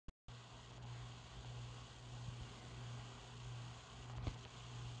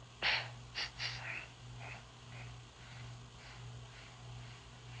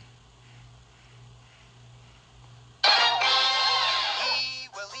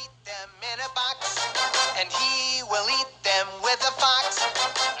and he will eat them with a fox.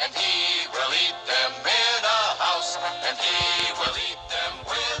 And he will eat them in a house. And he will eat them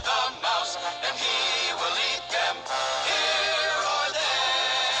with a mouse. And he will eat them here or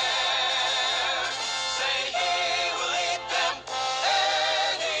there. Say he will eat them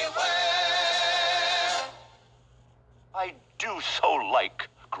anywhere. I do so like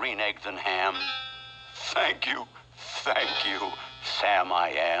green eggs and ham. Thank you, Sam I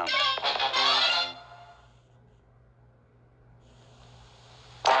am.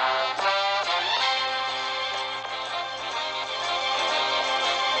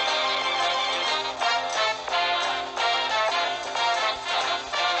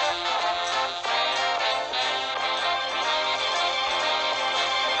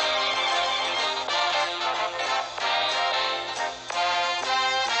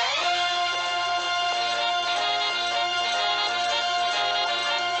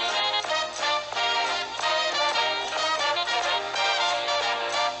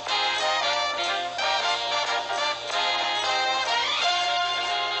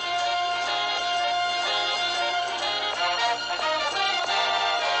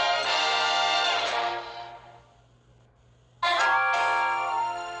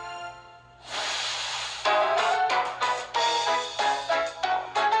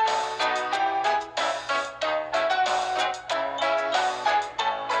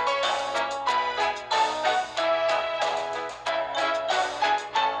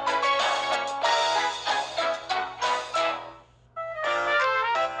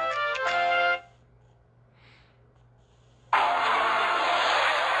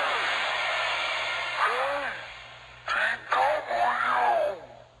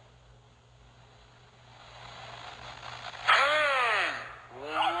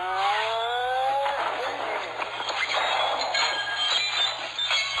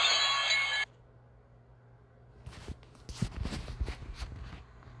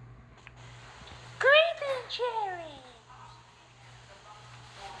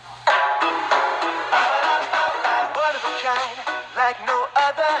 Like no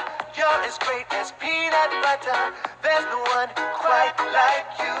other, you're as great as peanut butter. There's no one quite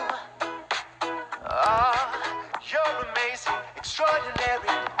like you. Oh, you're amazing, extraordinary.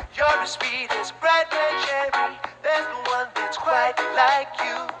 You're as sweet as bright red cherry. There's no one that's quite like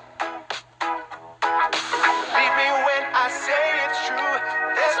you. Believe me when I say it's true.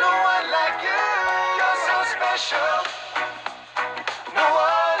 There's no one like you. You're so special. No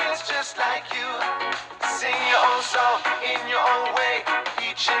one is just like you. Sing your own song in your own way,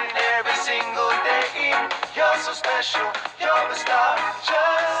 each and every single day. You're so special, you're a star,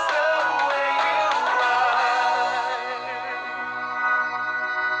 just the way you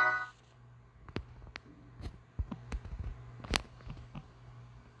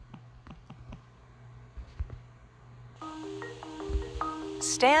are.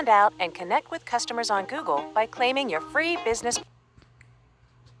 Stand out and connect with customers on Google by claiming your free business